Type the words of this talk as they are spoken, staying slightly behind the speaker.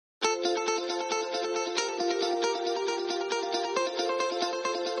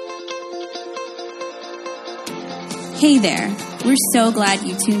Hey there. We're so glad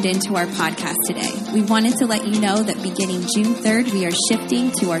you tuned into our podcast today. We wanted to let you know that beginning June 3rd, we are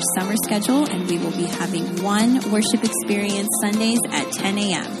shifting to our summer schedule and we will be having one worship experience Sundays at 10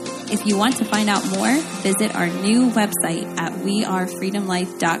 a.m. If you want to find out more, visit our new website at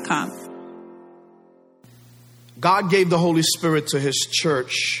wearefreedomlife.com. God gave the Holy Spirit to His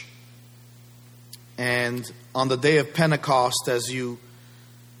church, and on the day of Pentecost, as you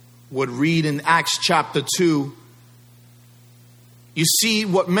would read in Acts chapter 2, you see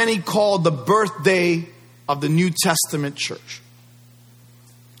what many call the birthday of the New Testament church.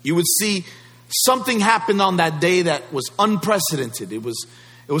 You would see something happen on that day that was unprecedented. It was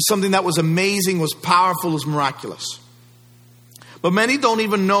something that was amazing, was powerful, was miraculous. But many don't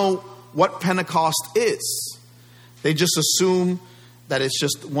even know what Pentecost is. They just assume that it's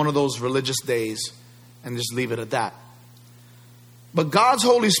just one of those religious days and just leave it at that. But God's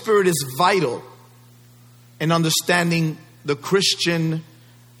Holy Spirit is vital in understanding the Christian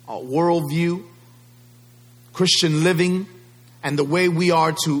worldview, Christian living, and the way we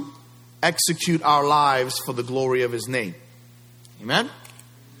are to execute our lives for the glory of His name. Amen?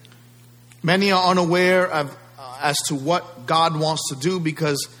 Many are unaware of as to what God wants to do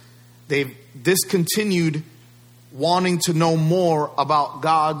because they've discontinued wanting to know more about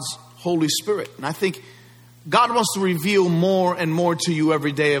God's Holy Spirit. And I think God wants to reveal more and more to you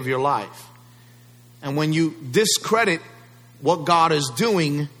every day of your life. And when you discredit what God is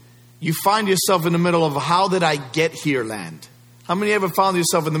doing, you find yourself in the middle of how did I get here land? How many ever found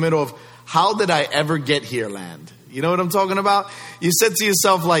yourself in the middle of how did I ever get here land? You know what I'm talking about? You said to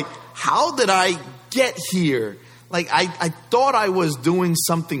yourself, like, how did I get here? Like, I thought I was doing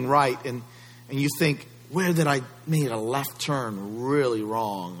something right. And you think, where did I make a left turn really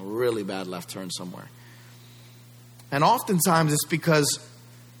wrong, a really bad left turn somewhere? And oftentimes it's because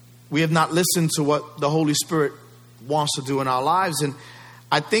we have not listened to what the Holy Spirit wants to do in our lives. And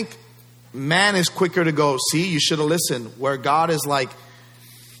I think man is quicker to go, see, you should have listened, where God is like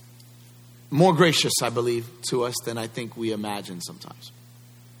more gracious, I believe, to us than I think we imagine sometimes.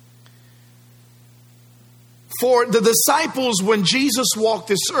 For the disciples, when Jesus walked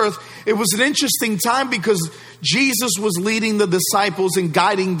this earth, it was an interesting time because Jesus was leading the disciples and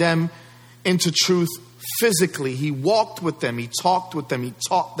guiding them into truth physically. He walked with them. He talked with them. He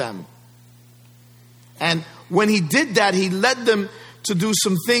taught them. And when He did that, He led them to do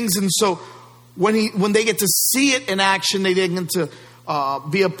some things. And so when they get to see it in action, they get to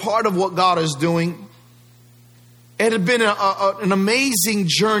be a part of what God is doing. It had been an amazing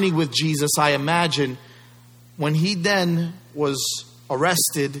journey with Jesus, I imagine, when He then was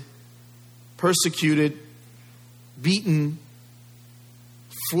arrested, persecuted, beaten,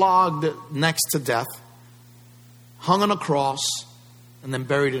 flogged next to death, hung on a cross, and then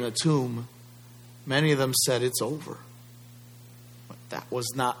buried in a tomb. Many of them said it's over. But that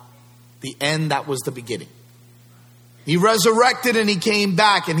was not the end, that was the beginning. He resurrected and He came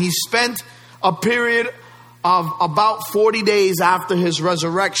back, and He spent a period of about 40 days after His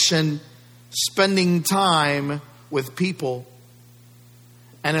resurrection spending time with people.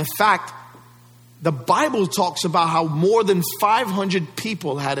 And in fact, the Bible talks about how more than 500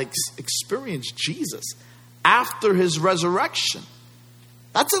 people had experienced Jesus after His resurrection.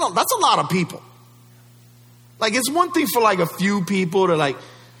 That's a lot of people. Like, it's one thing for like a few people to like,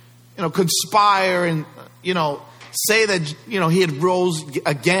 conspire and, say that, He had rose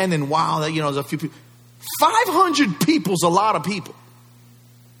again and wow, that, there's a few people. 500 people is a lot of people.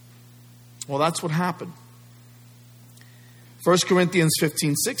 Well, that's what happened. 1 Corinthians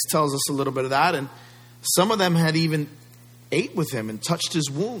 15:6 tells us a little bit of that. And some of them had even ate with Him and touched His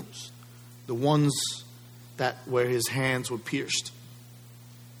wounds, the ones where His hands were pierced.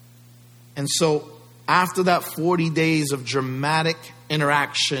 And so after that 40 days of dramatic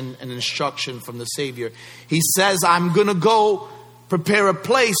interaction and instruction from the Savior, He says, I'm going to go prepare a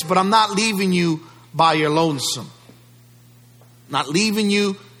place, but I'm not leaving you by your lonesome. Not leaving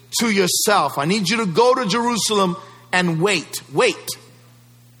you to yourself. I need you to go to Jerusalem and wait.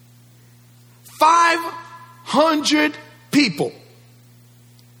 500 people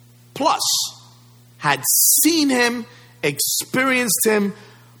plus had seen Him, experienced Him,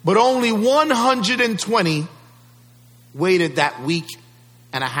 but only 120 waited that week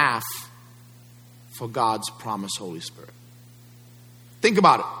and a half for God's promised Holy Spirit. Think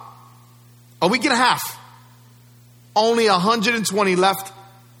about it. A week and a half. Only 120 left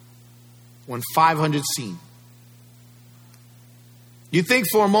when 500 seen. You think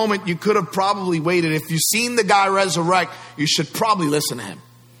for a moment you could have probably waited. If you've seen the guy resurrect, you should probably listen to him.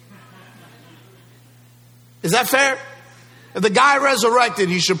 Is that fair? If the guy resurrected,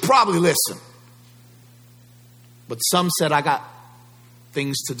 you should probably listen. But some said, I got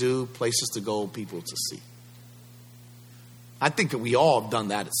things to do, places to go, people to see. I think that we all have done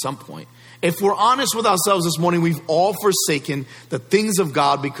that at some point. If we're honest with ourselves this morning, we've all forsaken the things of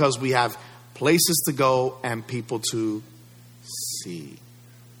God because we have places to go and people to see.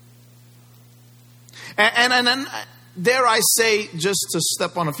 And dare I say, just to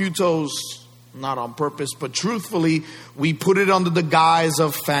step on a few toes, not on purpose, but truthfully, we put it under the guise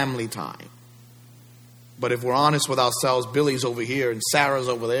of family time. But if we're honest with ourselves, Billy's over here and Sarah's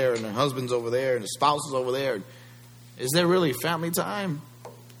over there and her husband's over there and the spouse is over there. Is there really family time?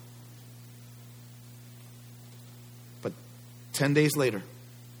 But 10 days later,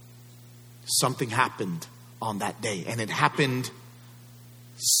 something happened on that day, and it happened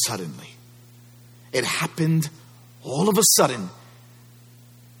suddenly. It happened all of a sudden.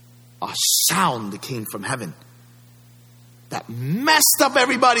 A sound that came from heaven that messed up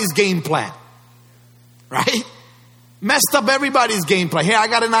everybody's game plan. Right? Messed up everybody's game plan. Here, I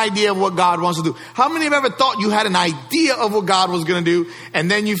got an idea of what God wants to do. How many have ever thought you had an idea of what God was going to do, and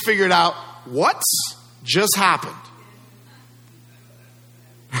then you figured out what just happened?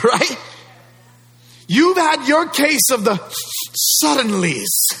 Right? You've had your case of the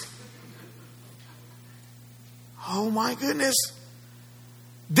suddenlies. Oh my goodness.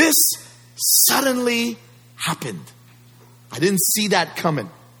 This suddenly happened. I didn't see that coming.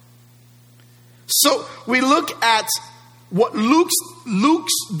 So we look at what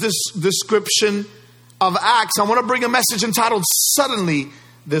Luke's description of Acts. I want to bring a message entitled Suddenly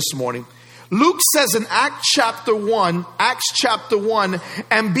this morning. Luke says in Acts chapter 1,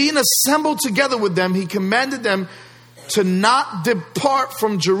 and being assembled together with them, he commanded them to not depart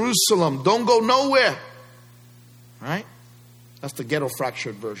from Jerusalem. Don't go nowhere. Right? That's the ghetto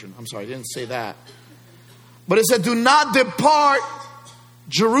fractured version. I'm sorry, I didn't say that. But it said, do not depart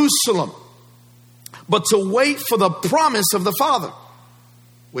Jerusalem, but to wait for the promise of the Father,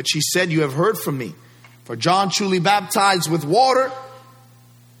 which he said, you have heard from me. For John truly baptized with water,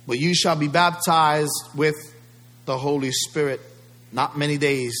 but you shall be baptized with the Holy Spirit not many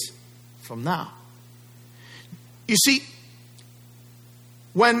days from now. You see,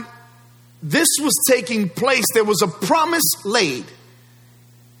 when this was taking place, there was a promise laid.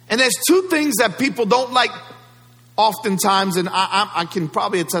 And there's two things that people don't like oftentimes, and I can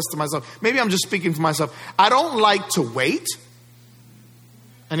probably attest to myself. Maybe I'm just speaking for myself. I don't like to wait.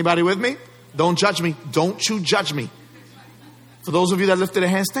 Anybody with me? Don't judge me. Don't you judge me. For those of you that lifted their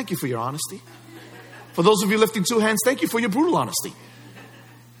hands, thank you for your honesty. For those of you lifting two hands, thank you for your brutal honesty.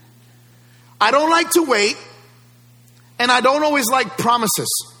 I don't like to wait, and I don't always like promises.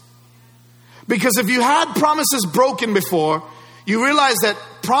 Because if you had promises broken before, you realize that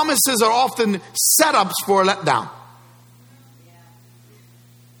promises are often setups for a letdown.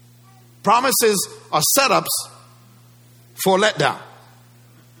 Promises are setups for letdown.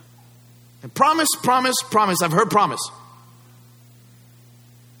 And promise. I've heard promise.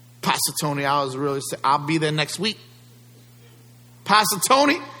 Pastor Tony, I'll be there next week. Pastor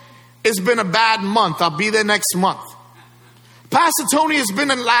Tony, it's been a bad month. I'll be there next month. Pastor Tony, it's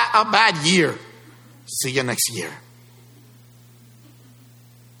been a bad year. See you next year.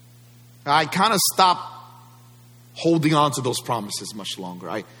 I kind of stopped holding on to those promises much longer.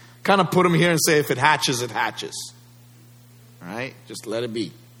 I kind of put them here and say, if it hatches, it hatches. All right? Just let it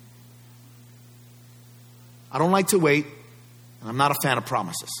be. I don't like to wait, and I'm not a fan of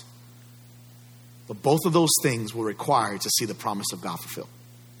promises. But both of those things were required to see the promise of God fulfilled.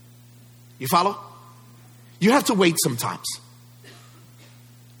 You follow? You have to wait sometimes.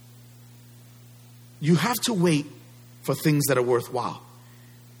 You have to wait for things that are worthwhile.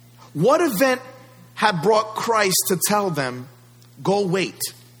 What event had brought Christ to tell them, go wait?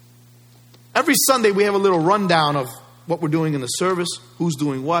 Every Sunday we have a little rundown of what we're doing in the service, who's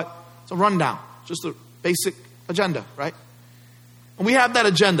doing what. It's a rundown, just a basic agenda, right? And we have that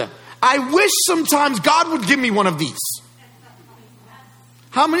agenda. I wish sometimes God would give me one of these.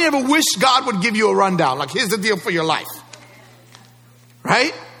 How many ever wish God would give you a rundown? Like, here's the deal for your life.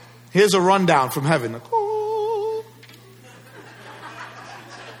 Right? Here's a rundown from heaven. Like, oh.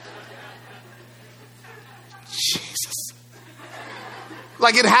 Jesus.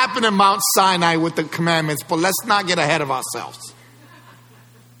 Like it happened in Mount Sinai with the commandments, but let's not get ahead of ourselves.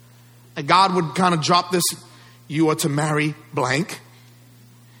 And God would kind of drop this. You are to marry blank.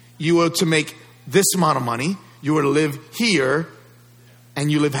 You are to make this amount of money. You are to live here.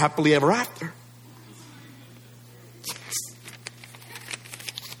 And you live happily ever after. Yes.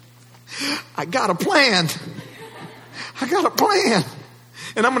 I got a plan.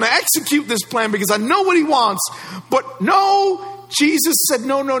 And I'm going to execute this plan because I know what he wants. But no, Jesus said,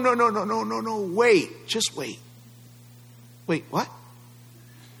 no. Wait. Just wait. Wait, what?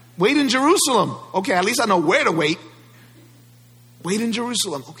 Wait in Jerusalem. Okay, at least I know where to wait. Wait in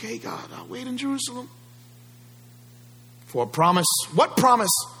Jerusalem. Okay, God, I'll wait in Jerusalem. For a promise. What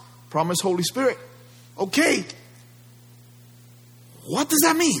promise? Promise Holy Spirit. Okay. What does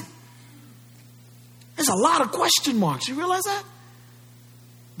that mean? There's a lot of question marks. You realize that?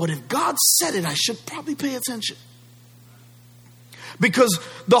 But if God said it, I should probably pay attention. Because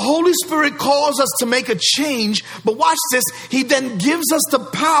the Holy Spirit calls us to make a change. But watch this. He then gives us the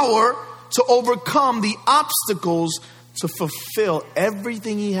power to overcome the obstacles to fulfill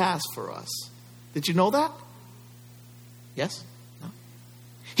everything He has for us. Did you know that? Yes? No?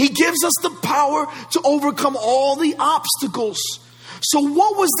 He gives us the power to overcome all the obstacles. So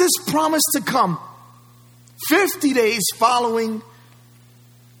what was this promise to come? 50 days following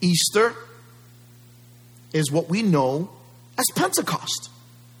Easter is what we know as Pentecost.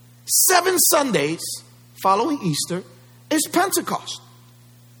 7 Sundays following Easter is Pentecost.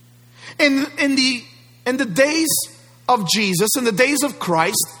 In the days of Jesus, in the days of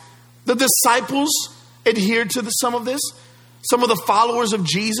Christ, the disciples adhered to some of this. Some of the followers of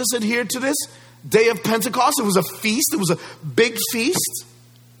Jesus adhered to this. Day of Pentecost, it was a feast. It was a big feast.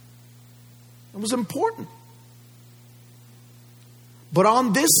 It was important. But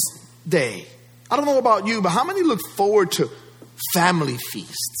on this day, I don't know about you, but how many look forward to family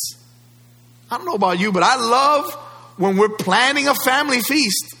feasts? I don't know about you, but I love when we're planning a family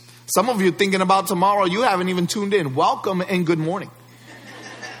feast. Some of you are thinking about tomorrow. You haven't even tuned in. Welcome and good morning.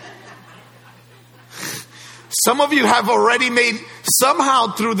 Some of you have already made, somehow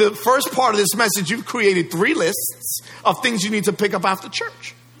through the first part of this message, you've created 3 lists of things you need to pick up after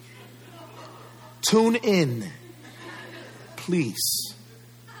church. Tune in, please.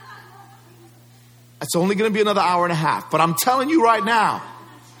 It's only going to be another hour and a half, but I'm telling you right now.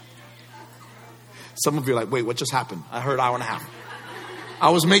 Some of you are like, wait, what just happened? I heard hour and a half. I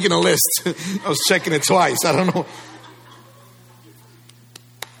was making a list. I was checking it twice. I don't know.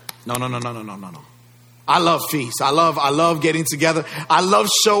 No. I love feasts. I love getting together. I love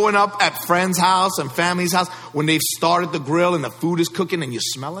showing up at friends' house and family's house when they've started the grill and the food is cooking and you're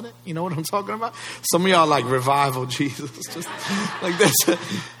smelling it. You know what I'm talking about? Some of y'all like revival, Jesus. Just like that's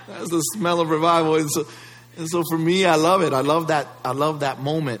the smell of revival. And so for me, I love it. I love that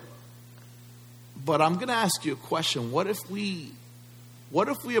moment. But I'm going to ask you a question. What if we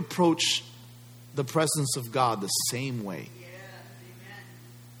approach the presence of God the same way?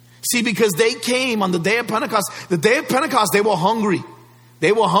 See, because they came on the day of Pentecost. The day of Pentecost, they were hungry.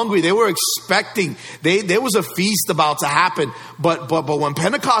 They were hungry. They were expecting. There was a feast about to happen. But when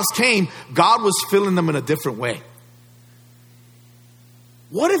Pentecost came, God was filling them in a different way.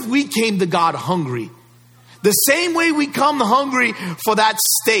 What if we came to God hungry? The same way we come hungry for that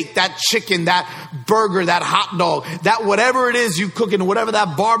steak, that chicken, that burger, that hot dog, that whatever it is you cooking, whatever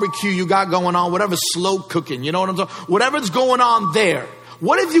that barbecue you got going on, whatever slow cooking, you know what I'm talking? Whatever's going on there.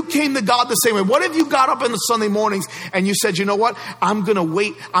 What if you came to God the same way? What if you got up in the Sunday mornings and you said, you know what? I'm going to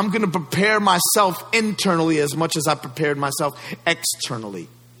wait. I'm going to prepare myself internally as much as I prepared myself externally.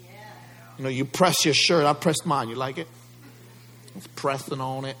 Yeah. You know, you press your shirt. I pressed mine. You like it? I was pressing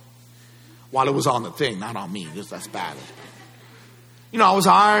on it while it was on the thing, not on me. That's bad. You know, I was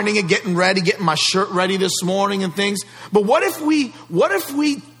ironing it, getting ready, getting my shirt ready this morning and things. But what if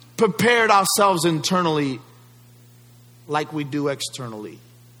we prepared ourselves internally like we do externally?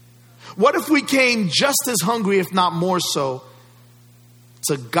 What if we came just as hungry, if not more so,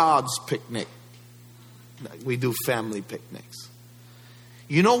 to God's picnic? Like we do family picnics.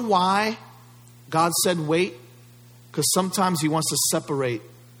 You know why God said wait? Because sometimes He wants to separate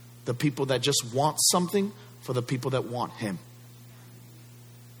the people that just want something for the people that want Him.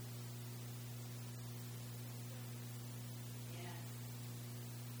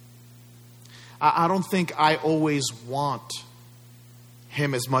 I don't think I always want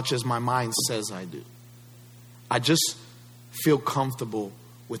Him as much as my mind says I do. I just feel comfortable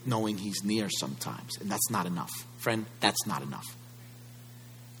with knowing He's near sometimes. And that's not enough. Friend, that's not enough.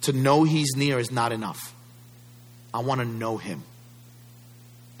 To know He's near is not enough. I want to know Him.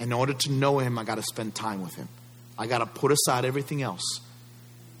 In order to know Him, I got to spend time with Him. I got to put aside everything else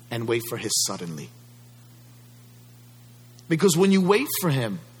and wait for His suddenly. Because when you wait for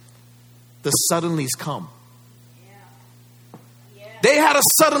Him, the suddenlies come. They had a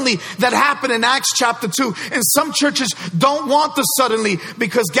suddenly that happened in Acts chapter 2. And some churches don't want the suddenly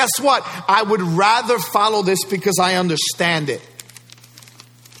because guess what? I would rather follow this because I understand it.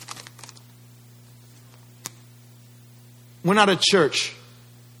 We're not a church.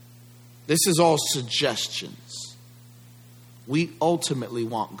 This is all suggestions. We ultimately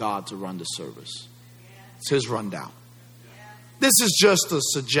want God to run the service. It's His rundown. This is just a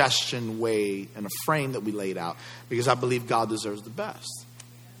suggestion, way, and a frame that we laid out because I believe God deserves the best.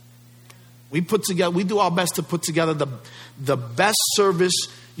 We do our best to put together the best service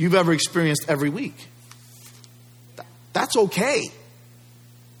you've ever experienced every week. That's okay.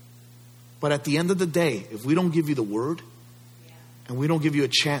 But at the end of the day, if we don't give you the word and we don't give you a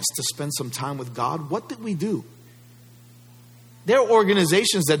chance to spend some time with God, what did we do? There are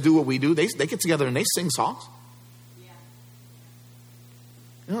organizations that do what we do. They get together and they sing songs.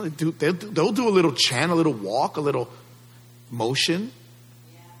 You know, they'll do a little chant, a little walk, a little motion.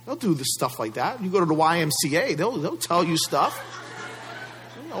 They'll do the stuff like that. You go to the YMCA, they'll tell you stuff.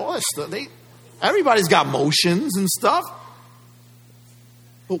 You know, all that stuff. Everybody's got motions and stuff.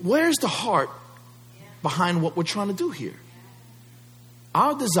 But where's the heart behind what we're trying to do here?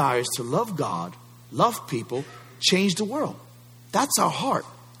 Our desire is to love God, love people, change the world. That's our heart,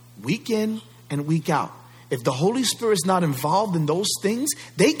 week in and week out. If the Holy Spirit is not involved in those things,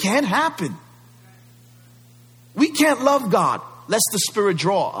 they can't happen. We can't love God lest the Spirit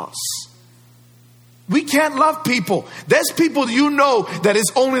draw us. We can't love people. There's people you know that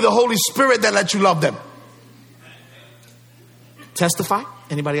it's only the Holy Spirit that lets you love them. Testify?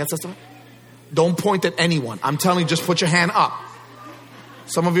 Anybody else testify? Don't point at anyone. I'm telling you, just put your hand up.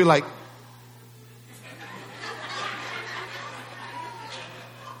 Some of you are like,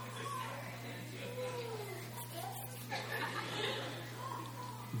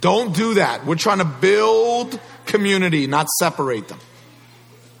 don't do that. We're trying to build community, not separate them.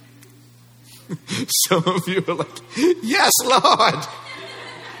 Some of you are like, yes, Lord.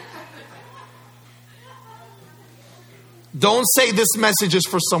 Don't say this message is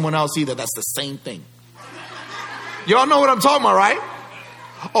for someone else either. That's the same thing. Y'all know what I'm talking about, right?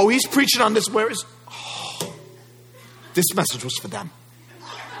 Oh, he's preaching on this. Where is? Oh, this message was for them.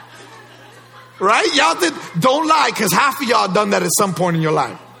 Right? Y'all don't lie, because half of y'all done that at some point in your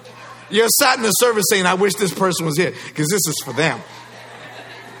life. You're sat in the service saying, I wish this person was here, because this is for them.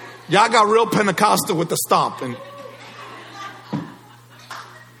 Y'all got real Pentecostal with the stomp. And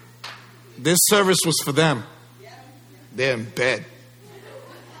this service was for them. They're in bed.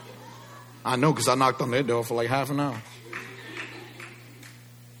 I know, because I knocked on their door for like half an hour.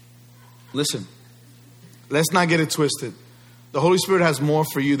 Listen, let's not get it twisted. The Holy Spirit has more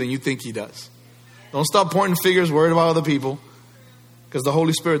for you than you think he does. Don't stop pointing fingers, worried about other people. Because the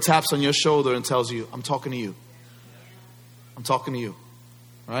Holy Spirit taps on your shoulder and tells you, I'm talking to you. I'm talking to you.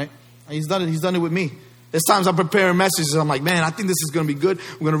 Right? And he's done it with me. There's times I'm preparing messages. I'm like, man, I think this is going to be good.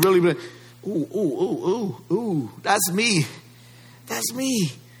 We're going to really, ooh, that's me. That's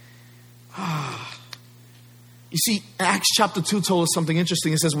me. You see, Acts chapter 2 told us something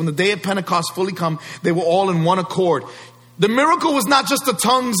interesting. It says, when the day of Pentecost fully come, they were all in one accord. The miracle was not just the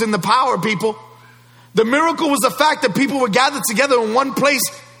tongues and the power, people. The miracle was the fact that people were gathered together in one place,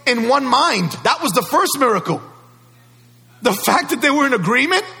 in one mind. That was the first miracle. The fact that they were in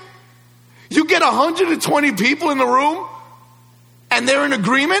agreement. You get 120 people in the room and they're in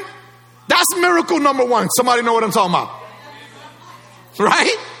agreement. That's miracle number one. Somebody know what I'm talking about?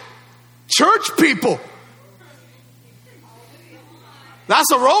 Right? Church people. That's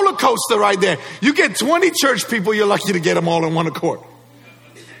a roller coaster right there. You get 20 church people, you're lucky to get them all in one accord.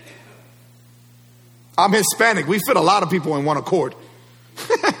 I'm Hispanic. We fit a lot of people in one accord.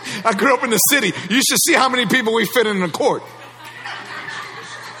 I grew up in the city. You should see how many people we fit in an accord.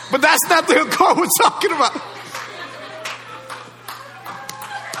 But that's not the accord we're talking about.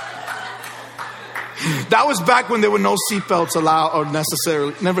 That was back when there were no seatbelts allowed or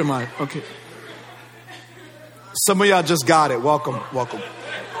necessarily. Never mind. Okay. Some of y'all just got it. Welcome.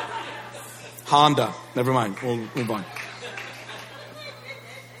 Honda. Never mind. We'll move on.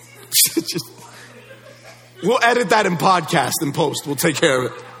 We'll edit that in podcast and post. We'll take care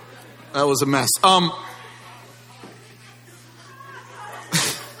of it. That was a mess.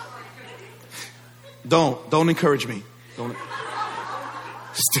 Don't encourage me. Don't.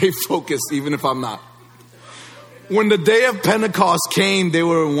 Stay focused, even if I'm not. When the day of Pentecost came, they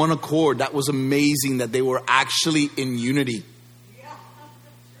were in one accord. That was amazing that they were actually in unity.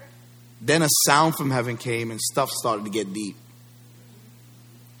 Then a sound from heaven came and stuff started to get deep.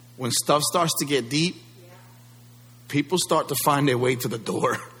 When stuff starts to get deep, people start to find their way to the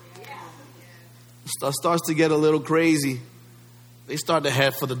door. Stuff starts to get a little crazy. They start to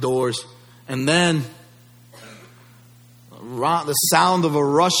head for the doors. And then the sound of a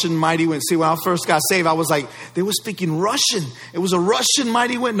Russian mighty wind. See, when I first got saved, I was like, they were speaking Russian. It was a Russian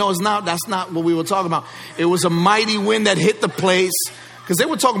mighty wind. No, it's not. That's not what we were talking about. It was a mighty wind that hit the place. Because they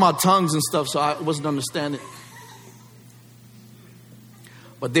were talking about tongues and stuff, so I wasn't understanding.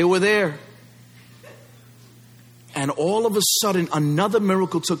 But they were there. And all of a sudden, another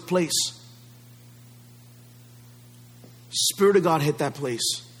miracle took place. Spirit of God hit that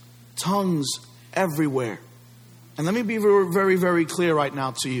place. Tongues everywhere. And let me be very, very clear right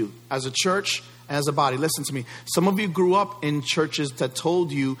now to you. As a church, as a body, listen to me. Some of you grew up in churches that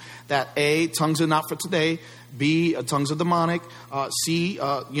told you that A, tongues are not for today. B, tongues are demonic. C,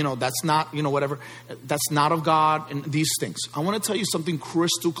 that's not, whatever. That's not of God. And these things. I want to tell you something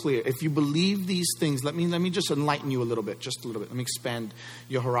crystal clear. If you believe these things, let me just enlighten you a little bit. Just a little bit. Let me expand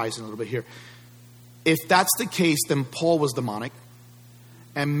your horizon a little bit here. If that's the case, then Paul was demonic.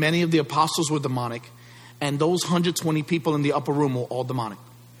 And many of the apostles were demonic. And those 120 people in the upper room were all demonic.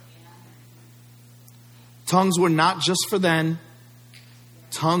 Tongues were not just for them.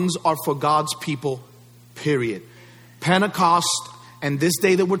 Tongues are for God's people, period. Pentecost and this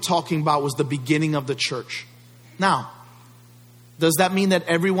day that we're talking about was the beginning of the church. Now, does that mean that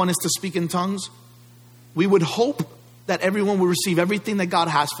everyone is to speak in tongues? We would hope that everyone will receive everything that God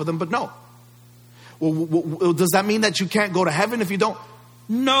has for them, but no. Well, does that mean that you can't go to heaven if you don't?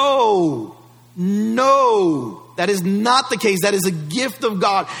 No, that is not the case. That is a gift of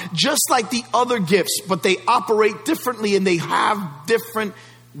God, just like the other gifts, but they operate differently and they have different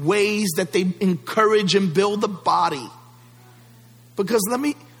ways that they encourage and build the body. Because let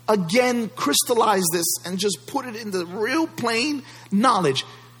me again crystallize this and just put it in the real plain knowledge.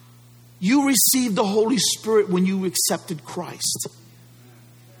 You received the Holy Spirit when you accepted Christ.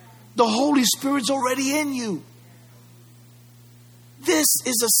 The Holy Spirit's already in you. This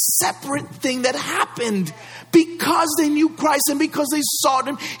is a separate thing that happened because they knew Christ and because they saw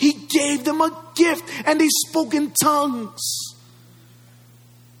him. He gave them a gift and they spoke in tongues.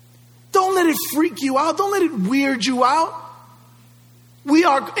 Don't let it freak you out. Don't let it weird you out. We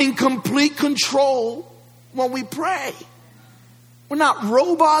are in complete control when we pray. We're not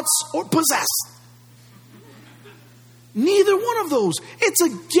robots or possessed. Neither one of those. It's a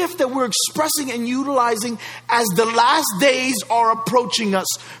gift that we're expressing and utilizing as the last days are approaching us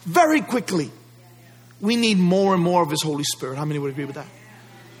very quickly. We need more and more of his Holy Spirit. How many would agree with that?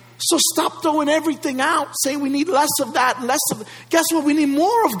 So stop throwing everything out, saying we need less of that, less of that. Guess what? We need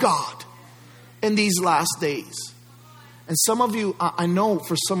more of God in these last days. And some of you, I know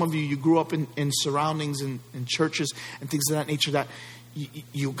for some of you, you grew up in surroundings and in churches and things of that nature that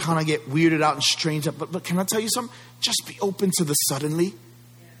you kind of get weirded out and strange up. But can I tell you something? Just be open to the suddenly.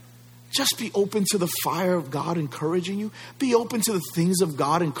 Just be open to the fire of God encouraging you. Be open to the things of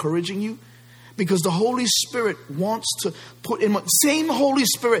God encouraging you. Because the Holy Spirit wants to put in the same Holy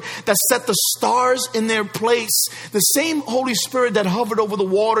Spirit that set the stars in their place. The same Holy Spirit that hovered over the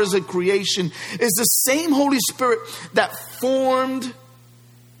waters at creation is the same Holy Spirit that formed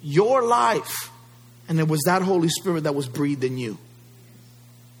your life. And it was that Holy Spirit that was breathed in you.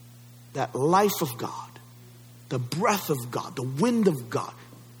 That life of God, the breath of God, the wind of God.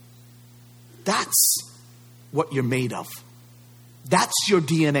 That's what you're made of. That's your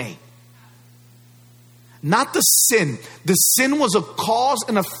DNA. Not the sin. The sin was a cause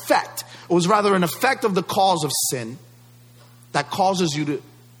and effect. It was rather an effect of the cause of sin that causes you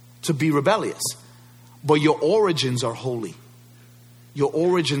to be rebellious. But your origins are holy. Your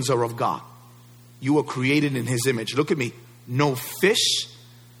origins are of God. You were created in his image. Look at me. No fish,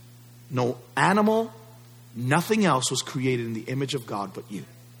 no animal, nothing else was created in the image of God but you.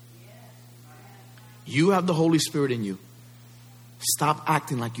 You have the Holy Spirit in you. Stop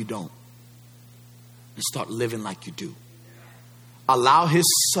acting like you don't. And start living like you do. Allow his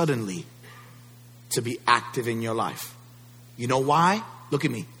suddenly to be active in your life. You know why? Look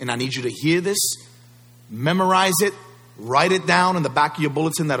at me. And I need you to hear this. Memorize it. Write it down in the back of your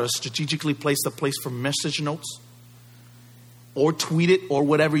bulletin that are strategically placed a place for message notes. Or tweet it or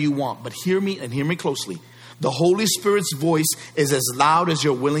whatever you want. But hear me and hear me closely. The Holy Spirit's voice is as loud as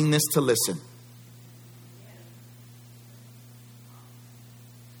your willingness to listen.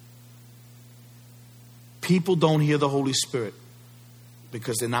 People don't hear the Holy Spirit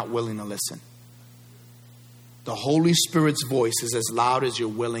because they're not willing to listen. The Holy Spirit's voice is as loud as you're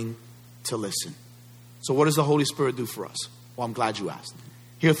willing to listen. So what does the Holy Spirit do for us? Well, I'm glad you asked.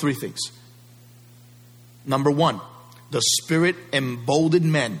 Here are three things. Number one, the Spirit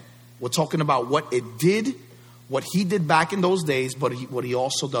emboldened men. We're talking about what it did, what he did back in those days, but what he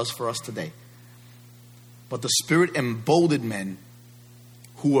also does for us today. But the Spirit emboldened men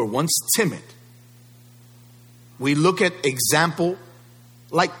who were once timid. We look at example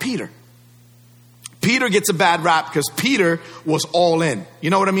like Peter. Peter gets a bad rap because Peter was all in.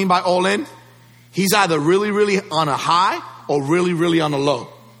 You know what I mean by all in? He's either really, really on a high or really, really on a low.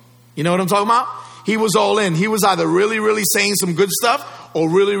 You know what I'm talking about? He was all in. He was either really, really saying some good stuff oh,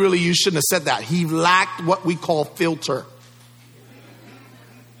 really, you shouldn't have said that. He lacked what we call filter.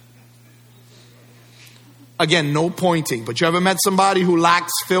 Again, no pointing. But you ever met somebody who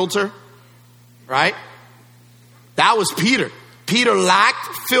lacks filter? Right? That was Peter. Peter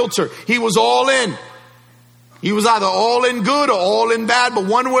lacked filter. He was all in. He was either all in good or all in bad, but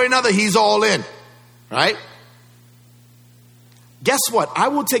one way or another, he's all in. Right? Guess what? I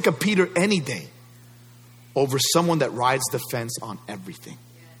will take a Peter any day over someone that rides the fence on everything.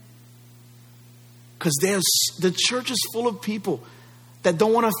 Because the church is full of people that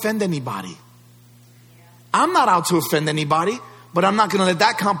don't want to offend anybody. I'm not out to offend anybody, but I'm not going to let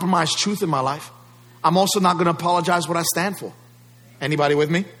that compromise truth in my life. I'm also not going to apologize what I stand for. Anybody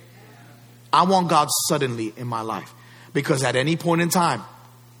with me? I want God suddenly in my life. Because at any point in time,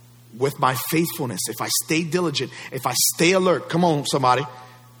 with my faithfulness, if I stay diligent, if I stay alert, come on somebody.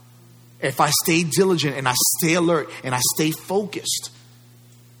 If I stay diligent and I stay alert and I stay focused,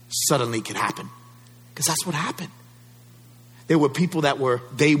 suddenly it can happen. Because that's what happened. There were people that were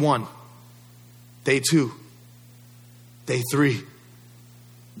day 1, day 2, day 3,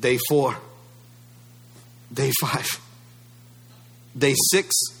 day 4, day 5, day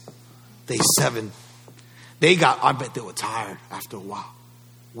 6, day 7. I bet they were tired after a while.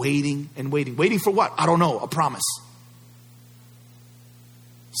 Waiting and waiting. Waiting for what? I don't know. A promise.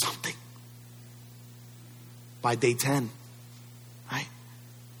 Something. By day 10, right?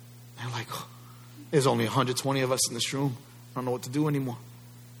 They're like, oh, there's only 120 of us in this room. I don't know what to do anymore.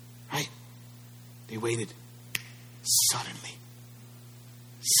 Right? They waited. Suddenly.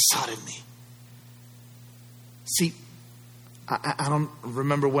 See, I don't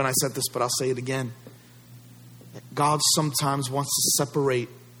remember when I said this, but I'll say it again. God sometimes wants to separate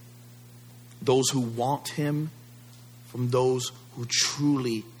those who want Him from those who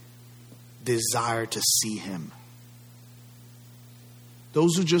truly desire to see Him.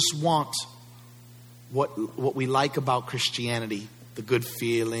 Those who just want what we like about Christianity, the good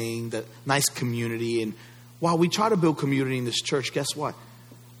feeling, the nice community. And while we try to build community in this church, guess what?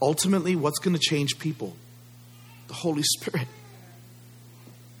 Ultimately, what's going to change people? The Holy Spirit.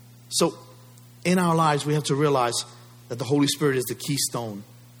 So, in our lives, we have to realize that the Holy Spirit is the keystone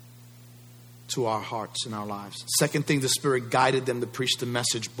to our hearts and our lives. Second thing, the Spirit guided them to preach the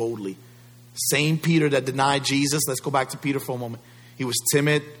message boldly. Same Peter that denied Jesus. Let's go back to Peter for a moment. He was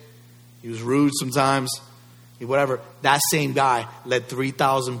timid. He was rude sometimes. Whatever. That same guy led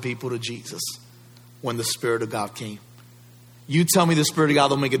 3,000 people to Jesus when the Spirit of God came. You tell me the Spirit of God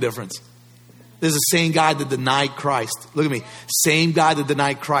don't make a difference. There's the same guy that denied Christ. Look at me. Same guy that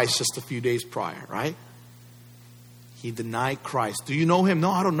denied Christ just a few days prior, right? He denied Christ. Do you know him? No,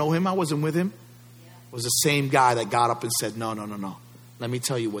 I don't know him. I wasn't with him. It was the same guy that got up and said, no. Let me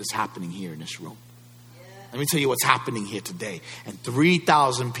tell you what's happening here in this room. Let me tell you what's happening here today. And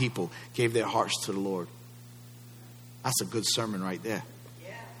 3,000 people gave their hearts to the Lord. That's a good sermon right there.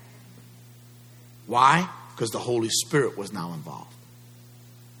 Why? Because the Holy Spirit was now involved.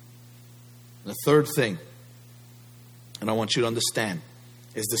 The third thing, and I want you to understand,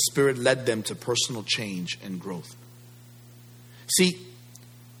 is the Spirit led them to personal change and growth. See,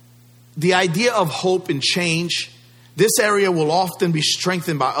 the idea of hope and change, this area will often be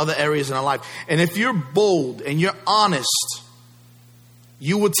strengthened by other areas in our life. And if you're bold and you're honest,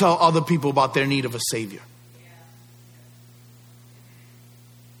 you will tell other people about their need of a Savior.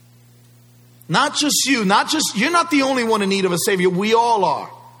 Not just you, you're not the only one in need of a Savior. We all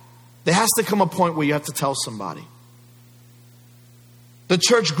are. There has to come a point where you have to tell somebody. The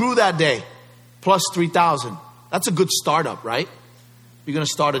church grew that day, plus 3,000. That's a good startup, right? You're going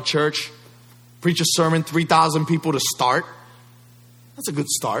to start a church, preach a sermon, 3,000 people to start. That's a good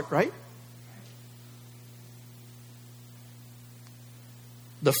start, right?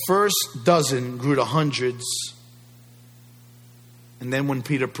 The first dozen grew to hundreds. And then when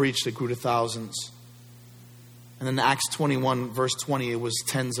Peter preached, it grew to thousands. And in Acts 21, verse 20, it was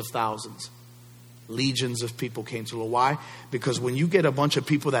tens of thousands. Legions of people came to the Lord. Why? Because when you get a bunch of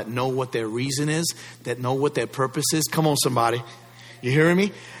people that know what their reason is, that know what their purpose is. Come on, somebody. You hearing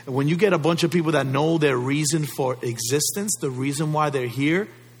me? When you get a bunch of people that know their reason for existence, the reason why they're here,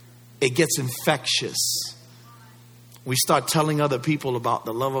 it gets infectious. We start telling other people about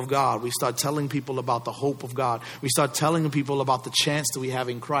the love of God. We start telling people about the hope of God. We start telling people about the chance that we have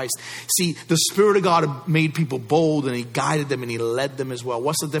in Christ. See, the Spirit of God made people bold, and He guided them and He led them as well.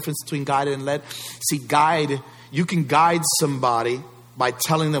 What's the difference between guided and led? See, you can guide somebody by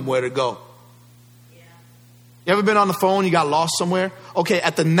telling them where to go. You ever been on the phone, you got lost somewhere? Okay,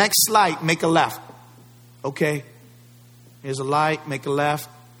 at the next light, make a left. Okay, here's a light, make a left.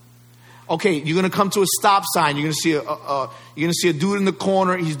 Okay, you're going to come to a stop sign. You're going to see a dude in the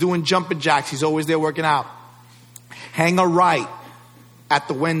corner. He's doing jumping jacks. He's always there working out. Hang a right at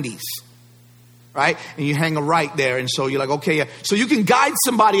the Wendy's, right? And you hang a right there. And so you're like, okay, yeah. So you can guide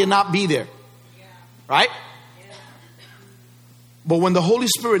somebody and not be there, right? But when the Holy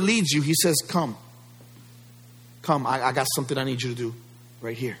Spirit leads you, he says, come. I got something I need you to do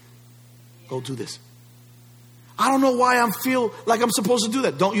right here. Go do this. I don't know why I feel like I'm supposed to do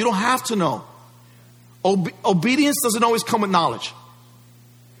that. You don't have to know. Obedience doesn't always come with knowledge.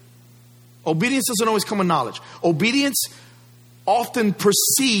 Obedience doesn't always come with knowledge. Obedience often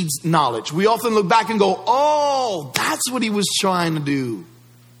precedes knowledge. We often look back and go, oh, that's what he was trying to do.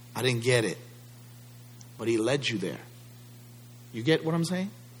 I didn't get it. But he led you there. You get what I'm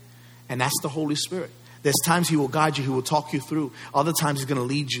saying? And that's the Holy Spirit. There's times he will guide you. He will talk you through. Other times he's going to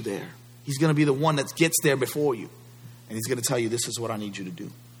lead you there. He's going to be the one that gets there before you. And he's going to tell you, this is what I need you to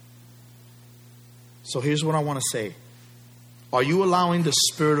do. So here's what I want to say. Are you allowing the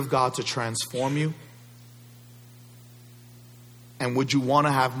Spirit of God to transform you? And would you want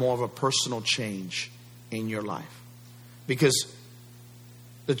to have more of a personal change in your life? Because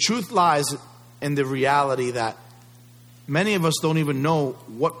the truth lies in the reality that many of us don't even know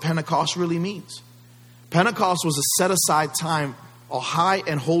what Pentecost really means. Pentecost was a set aside time, a high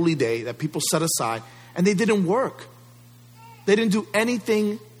and holy day that people set aside, and they didn't work. They didn't do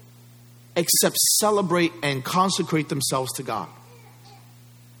anything except celebrate and consecrate themselves to God.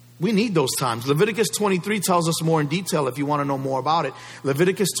 We need those times. Leviticus 23 tells us more in detail if you want to know more about it.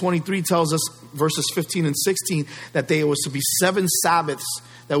 Leviticus 23 tells us, verses 15 and 16, that there was to be 7 Sabbaths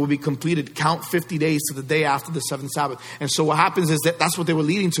that would be completed. Count 50 days to the day after the 7th Sabbath. And so what happens is that's what they were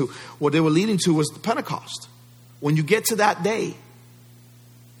leading to. What they were leading to was the Pentecost. When you get to that day,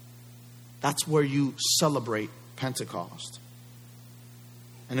 that's where you celebrate Pentecost.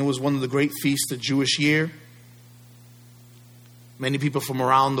 And it was one of the great feasts of the Jewish year. Many people from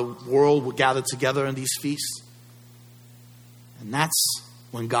around the world would gather together in these feasts. And that's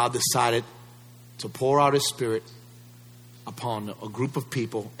when God decided to pour out his Spirit upon a group of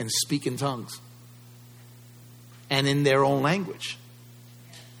people and speak in tongues and in their own language.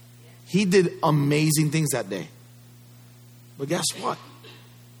 He did amazing things that day. But guess what?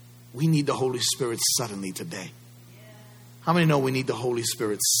 We need the Holy Spirit suddenly today. How many know we need the Holy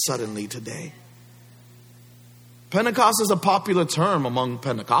Spirit suddenly today? Pentecost is a popular term among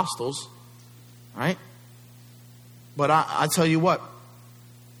Pentecostals, right? But I tell you what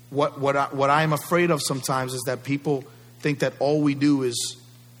I'm afraid of sometimes is that people think that all we do is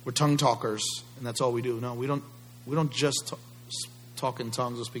we're tongue talkers and that's all we do. No, we don't just talk in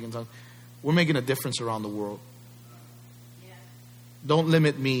tongues or speak in tongues. We're making a difference around the world. Don't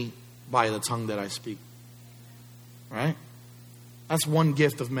limit me by the tongue that I speak, right? That's one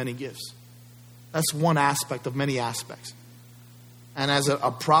gift of many gifts. That's one aspect of many aspects. And as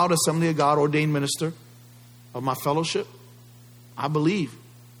a proud Assembly of God ordained minister of my fellowship, I believe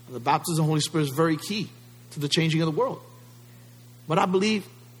the baptism of the Holy Spirit is very key to the changing of the world. But I believe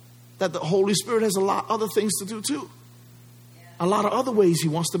that the Holy Spirit has a lot of other things to do too. A lot of other ways he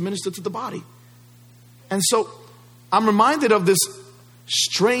wants to minister to the body. And so I'm reminded of this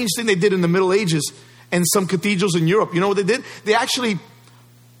strange thing they did in the Middle Ages in some cathedrals in Europe. You know what they did? They actually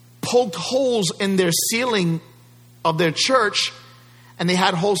poked holes in their ceiling of their church, and they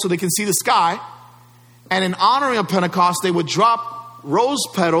had holes so they can see the sky. And in honoring of Pentecost, they would drop rose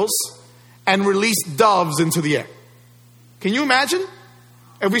petals and release doves into the air. Can you imagine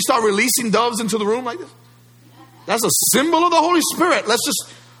if we start releasing doves into the room like this? That's a symbol of the Holy Spirit. Let's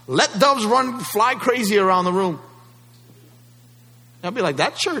just let doves fly crazy around the room. I'll be like,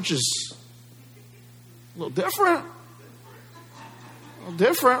 that church is a little different. A little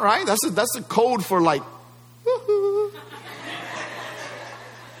different, right? That's a code for like, woo-hoo.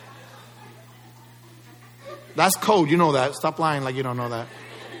 That's code. You know that. Stop lying like you don't know that.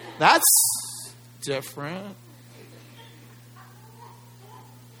 That's different.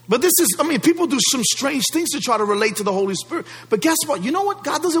 But people do some strange things to try to relate to the Holy Spirit. But guess what? You know what?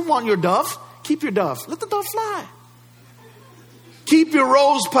 God doesn't want your dove. Keep your dove. Let the dove fly. Keep your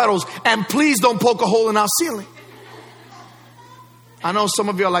rose petals. And please don't poke a hole in our ceiling. I know some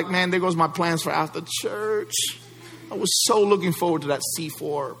of you are like, man, there goes my plans for after church. I was so looking forward to that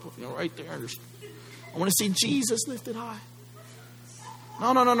C4, right there. I want to see Jesus lifted high.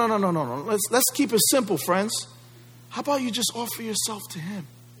 No. Let's keep it simple, friends. How about you just offer yourself to him?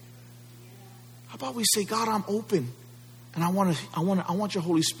 How about we say, God, I'm open, and I want your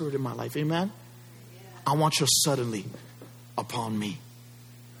Holy Spirit in my life. Amen. I want your suddenly upon me.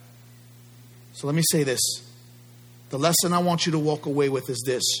 So let me say this. The lesson I want you to walk away with is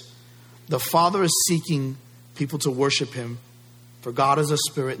this. The Father is seeking people to worship Him. For God is a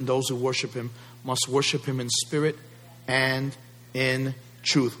spirit, and those who worship Him must worship Him in spirit and in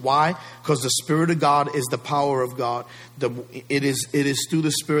truth. Why? Because the Spirit of God is the power of God. It is through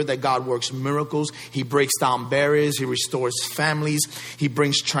the Spirit that God works miracles. He breaks down barriers. He restores families. He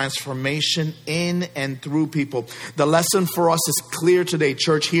brings transformation in and through people. The lesson for us is clear today,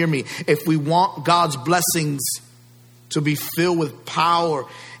 church. Hear me. If we want God's blessings to be filled with power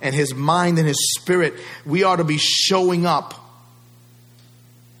and His mind and His Spirit, we ought to be showing up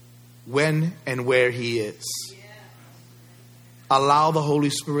when and where He is. Allow the Holy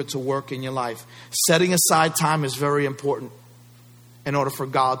Spirit to work in your life. Setting aside time is very important in order for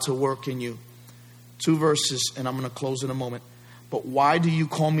God to work in you. 2 verses, and I'm going to close in a moment. But why do you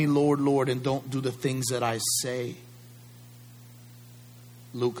call me Lord, Lord, and don't do the things that I say?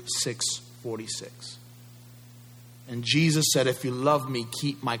 Luke 6:46. And Jesus said, if you love me,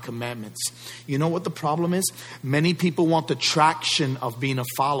 keep my commandments. You know what the problem is? Many people want the traction of being a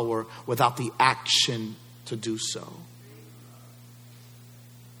follower without the action to do so.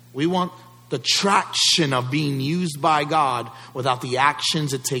 We want the traction of being used by God without the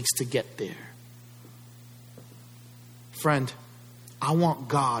actions it takes to get there. Friend, I want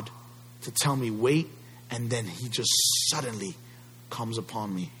God to tell me wait, and then He just suddenly comes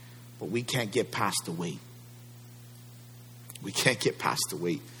upon me. But we can't get past the wait. We can't get past the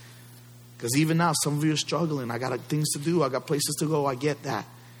wait. Because even now, some of you are struggling. I got things to do. I got places to go. I get that.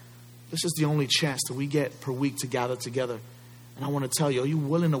 This is the only chance that we get per week to gather together. And I want to tell you, are you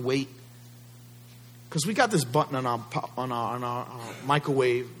willing to wait? Because we got this button on our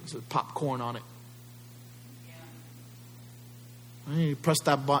microwave. There's popcorn on it. And you press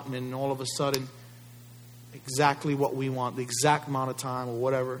that button and all of a sudden, exactly what we want, the exact amount of time or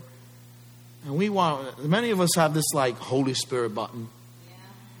whatever. And many of us have this like Holy Spirit button.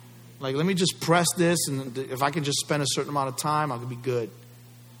 Like, let me just press this, and if I can just spend a certain amount of time, I can be good.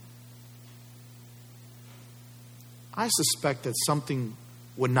 I suspect that something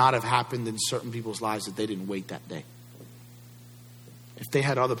would not have happened in certain people's lives if they didn't wait that day. If they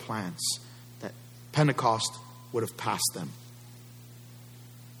had other plans, that Pentecost would have passed them.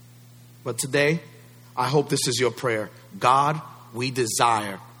 But today, I hope this is your prayer. God, we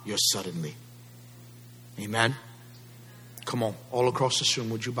desire your suddenly. Amen. Come on, all across this room,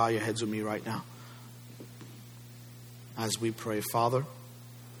 would you bow your heads with me right now? As we pray, Father,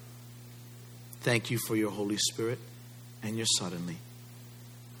 thank you for your Holy Spirit and your suddenly.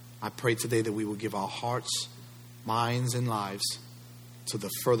 I pray today that we will give our hearts, minds, and lives to the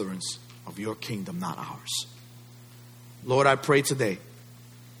furtherance of your kingdom, not ours. Lord, I pray today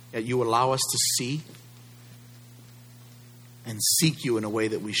that you allow us to see and seek you in a way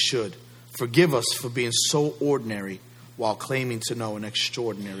that we should. Forgive us for being so ordinary while claiming to know an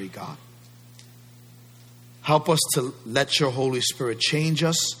extraordinary God. Help us to let your Holy Spirit change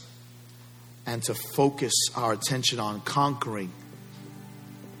us and to focus our attention on conquering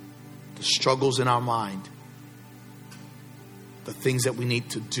the struggles in our mind, the things that we need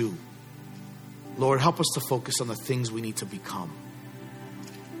to do. Lord, help us to focus on the things we need to become.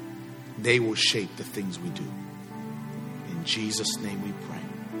 They will shape the things we do. In Jesus' name we pray.